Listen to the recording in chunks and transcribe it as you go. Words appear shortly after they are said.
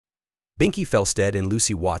Binky Felstead and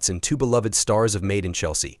Lucy Watson, two beloved stars of Made in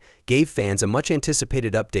Chelsea, gave fans a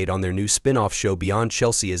much-anticipated update on their new spin-off show Beyond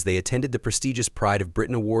Chelsea as they attended the prestigious Pride of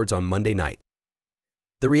Britain Awards on Monday night.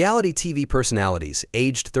 The reality TV personalities,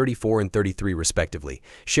 aged 34 and 33 respectively,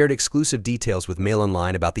 shared exclusive details with Mail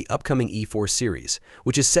Online about the upcoming E4 series,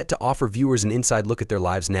 which is set to offer viewers an inside look at their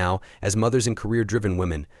lives now as mothers and career-driven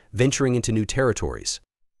women, venturing into new territories.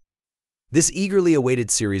 This eagerly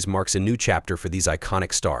awaited series marks a new chapter for these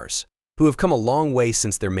iconic stars, who have come a long way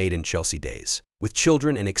since their Made in Chelsea days, with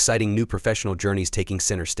children and exciting new professional journeys taking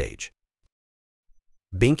center stage.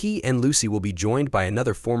 Binky and Lucy will be joined by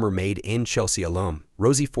another former Made in Chelsea alum,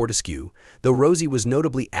 Rosie Fortescue, though Rosie was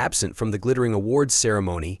notably absent from the glittering awards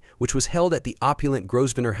ceremony, which was held at the opulent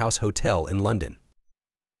Grosvenor House Hotel in London.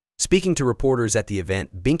 Speaking to reporters at the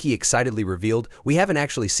event, Binky excitedly revealed, "We haven't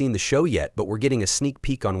actually seen the show yet, but we're getting a sneak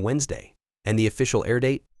peek on Wednesday. And the official air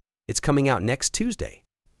date? It's coming out next Tuesday."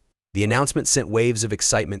 The announcement sent waves of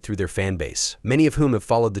excitement through their fan base, many of whom have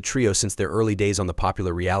followed the trio since their early days on the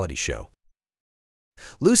popular reality show.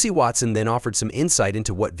 Lucy Watson then offered some insight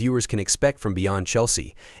into what viewers can expect from Beyond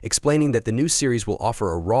Chelsea, explaining that the new series will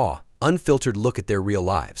offer a raw, unfiltered look at their real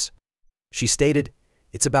lives. She stated,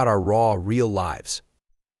 "It's about our raw, real lives.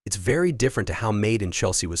 It's very different to how Made in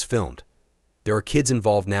Chelsea was filmed. There are kids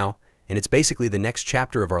involved now, and it's basically the next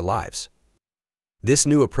chapter of our lives." This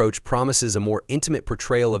new approach promises a more intimate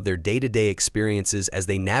portrayal of their day-to-day experiences as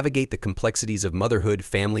they navigate the complexities of motherhood,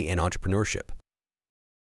 family, and entrepreneurship.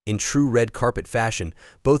 In true red carpet fashion,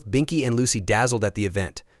 both Binky and Lucy dazzled at the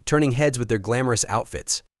event, turning heads with their glamorous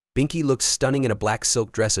outfits. Binky looked stunning in a black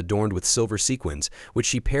silk dress adorned with silver sequins, which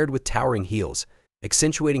she paired with towering heels,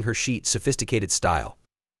 accentuating her chic, sophisticated style.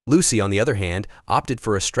 Lucy, on the other hand, opted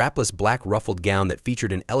for a strapless black ruffled gown that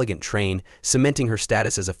featured an elegant train, cementing her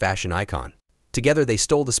status as a fashion icon. Together, they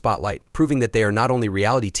stole the spotlight, proving that they are not only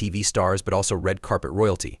reality TV stars but also red carpet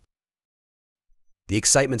royalty. The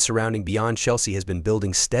excitement surrounding Beyond Chelsea has been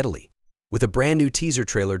building steadily, with a brand new teaser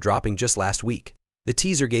trailer dropping just last week. The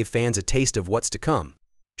teaser gave fans a taste of what's to come,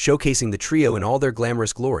 showcasing the trio in all their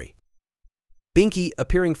glamorous glory. Binky,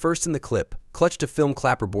 appearing first in the clip, clutched a film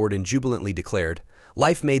clapperboard and jubilantly declared,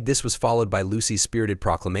 "Life made this," was followed by Lucy's spirited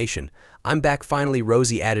proclamation, "I'm back finally."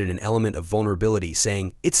 Rosie added an element of vulnerability,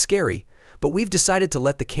 saying, "It's scary, but we've decided to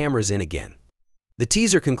let the cameras in again." The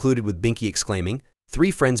teaser concluded with Binky exclaiming, "Three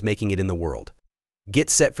friends making it in the world." Get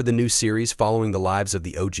set for the new series following the lives of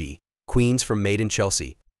the OG queens from Made in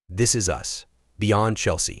Chelsea. This is us. Beyond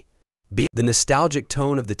Chelsea. The nostalgic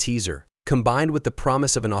tone of the teaser, combined with the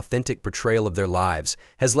promise of an authentic portrayal of their lives,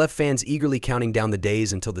 has left fans eagerly counting down the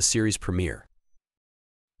days until the series premiere.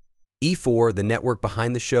 E4, the network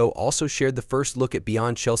behind the show, also shared the first look at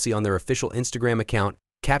Beyond Chelsea on their official Instagram account,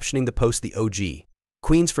 captioning the post, "The OG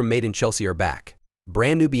queens from Made in Chelsea are back.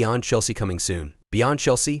 Brand new Beyond Chelsea coming soon. Beyond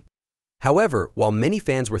Chelsea." However, while many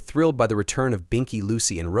fans were thrilled by the return of Binky,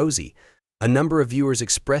 Lucy, and Rosie, a number of viewers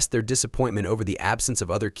expressed their disappointment over the absence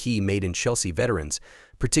of other key Made in Chelsea veterans,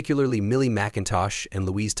 particularly Millie McIntosh and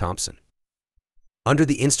Louise Thompson. Under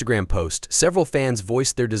the Instagram post, several fans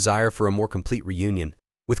voiced their desire for a more complete reunion,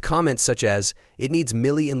 with comments such as, "It needs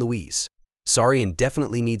Millie and Louise. Sorry, and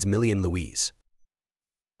definitely needs Millie and Louise."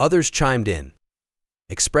 Others chimed in,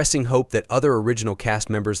 expressing hope that other original cast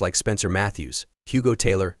members like Spencer Matthews, Hugo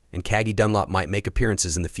Taylor, and Caggie Dunlop might make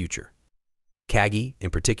appearances in the future. Caggie, in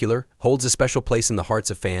particular, holds a special place in the hearts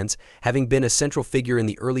of fans, having been a central figure in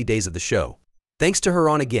the early days of the show, thanks to her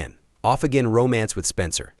on-again, off-again romance with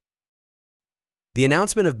Spencer. The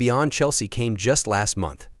announcement of Beyond Chelsea came just last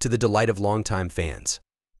month, to the delight of longtime fans.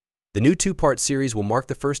 The new two-part series will mark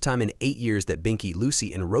the first time in 8 years that Binky,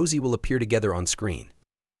 Lucy, and Rosie will appear together on screen.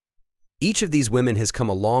 Each of these women has come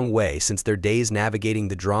a long way since their days navigating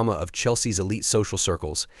the drama of Chelsea's elite social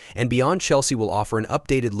circles, and Beyond Chelsea will offer an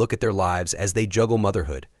updated look at their lives as they juggle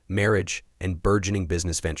motherhood, marriage, and burgeoning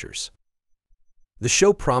business ventures. The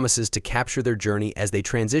show promises to capture their journey as they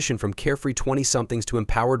transition from carefree 20-somethings to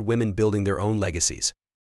empowered women building their own legacies.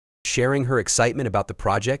 Sharing her excitement about the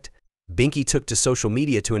project, Binky took to social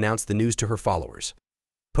media to announce the news to her followers.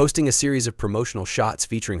 Posting a series of promotional shots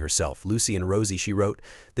featuring herself, Lucy, and Rosie, she wrote,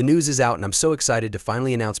 "The news is out and I'm so excited to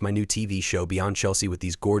finally announce my new TV show Beyond Chelsea with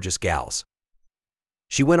these gorgeous gals."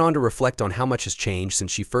 She went on to reflect on how much has changed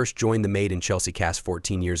since she first joined the Made in Chelsea cast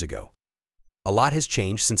 14 years ago. "A lot has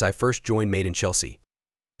changed since I first joined Made in Chelsea.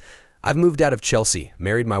 I've moved out of Chelsea,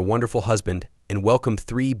 married my wonderful husband, and welcomed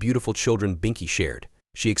 3 beautiful children," Binky shared.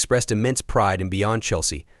 She expressed immense pride in Beyond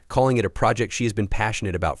Chelsea, calling it a project she has been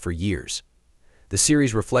passionate about for years. "The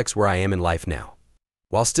series reflects where I am in life now,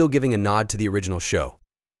 while still giving a nod to the original show.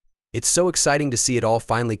 It's so exciting to see it all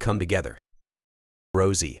finally come together."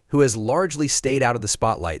 Rosie, who has largely stayed out of the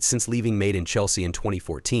spotlight since leaving Made in Chelsea in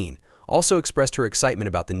 2014, also expressed her excitement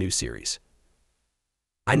about the new series.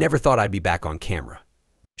 "I never thought I'd be back on camera,"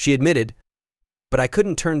 she admitted, "but I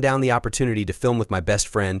couldn't turn down the opportunity to film with my best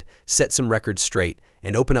friend, set some records straight,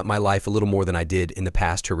 and open up my life a little more than I did in the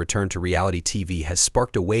past." Her return to reality TV has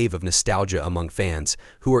sparked a wave of nostalgia among fans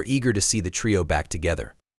who are eager to see the trio back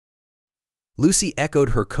together. Lucy echoed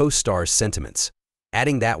her co-star's sentiments,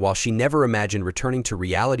 adding that while she never imagined returning to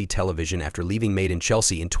reality television after leaving Made in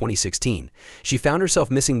Chelsea in 2016, she found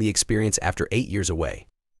herself missing the experience after 8 years away.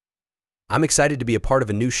 "I'm excited to be a part of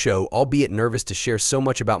a new show, albeit nervous to share so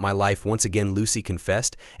much about my life once again," Lucy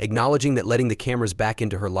confessed, acknowledging that letting the cameras back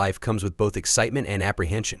into her life comes with both excitement and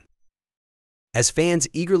apprehension. As fans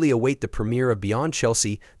eagerly await the premiere of Beyond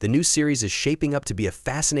Chelsea, the new series is shaping up to be a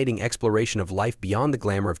fascinating exploration of life beyond the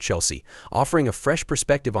glamour of Chelsea, offering a fresh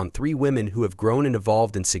perspective on 3 women who have grown and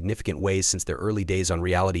evolved in significant ways since their early days on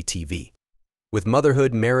reality TV. With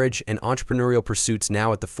motherhood, marriage, and entrepreneurial pursuits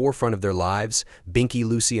now at the forefront of their lives, Binky,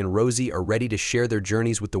 Lucy, and Rosie are ready to share their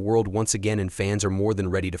journeys with the world once again, and fans are more than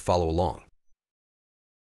ready to follow along.